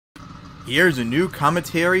Here's a new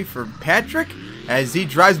commentary for Patrick as he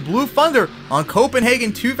drives Blue Thunder on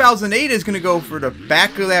Copenhagen 2008. Is going to go for the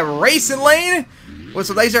back of that racing lane with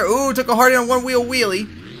some laser. Ooh, took a hard on one wheel wheelie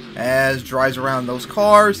as drives around those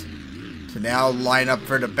cars to now line up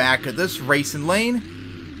for the back of this racing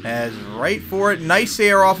lane as right for it. Nice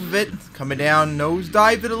air off of it. Coming down,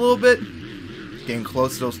 nosedived it a little bit. Getting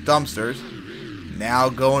close to those dumpsters. Now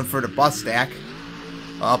going for the bus stack.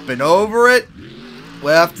 Up and over it.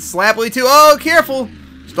 Left slaply too. Oh, careful.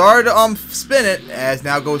 Started to spin it as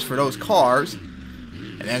now goes for those cars.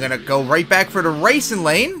 And then gonna go right back for the racing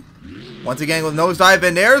lane. Once again with nosedive,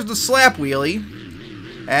 and there's the slap wheelie.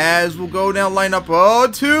 As we'll go down, line up. Oh,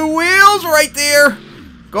 two wheels right there.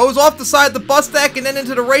 Goes off the side of the bus stack and then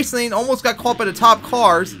into the racing lane. Almost got caught by the top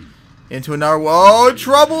cars. Into another. Whoa,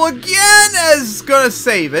 trouble again as gonna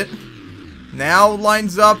save it. Now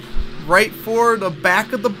lines up right for the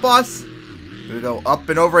back of the bus. Gonna go up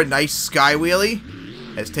and over a nice sky wheelie.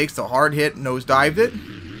 As takes the hard hit, nosedived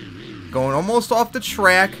it. Going almost off the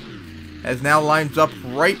track. As now lines up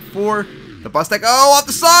right for the bus stack. Oh, off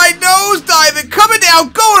the side, nosedive it. Coming down,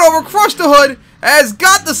 going over, crushed the hood. As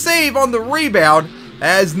got the save on the rebound.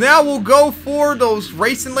 As now we'll go for those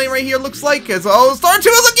racing lane right here, looks like. As, oh, start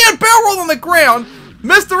to again, barrel roll on the ground.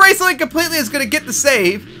 Missed the racing lane completely, is going to get the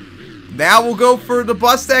save. Now we'll go for the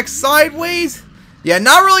bus stack sideways. Yeah,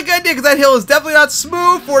 not really good idea because that hill is definitely not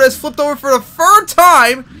smooth. For this flipped over for the third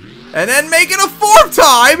time. And then make it a fourth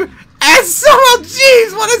time. And somehow,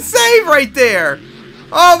 jeez, what a save right there.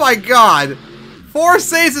 Oh my god. 4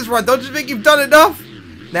 saves this run. Don't you think you've done enough?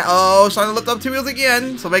 Now, oh, trying to lift up 2 wheels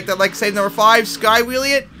again. So make that like save number 5. Sky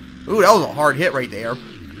wheelie it. Ooh, that was a hard hit right there.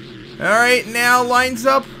 Alright, now lines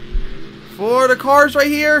up for the cars right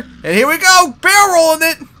here. And here we go. Barrel rolling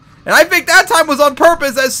it. And I think that time was on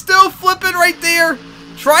purpose. That's still flipping right there.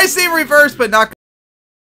 Try save reverse, but not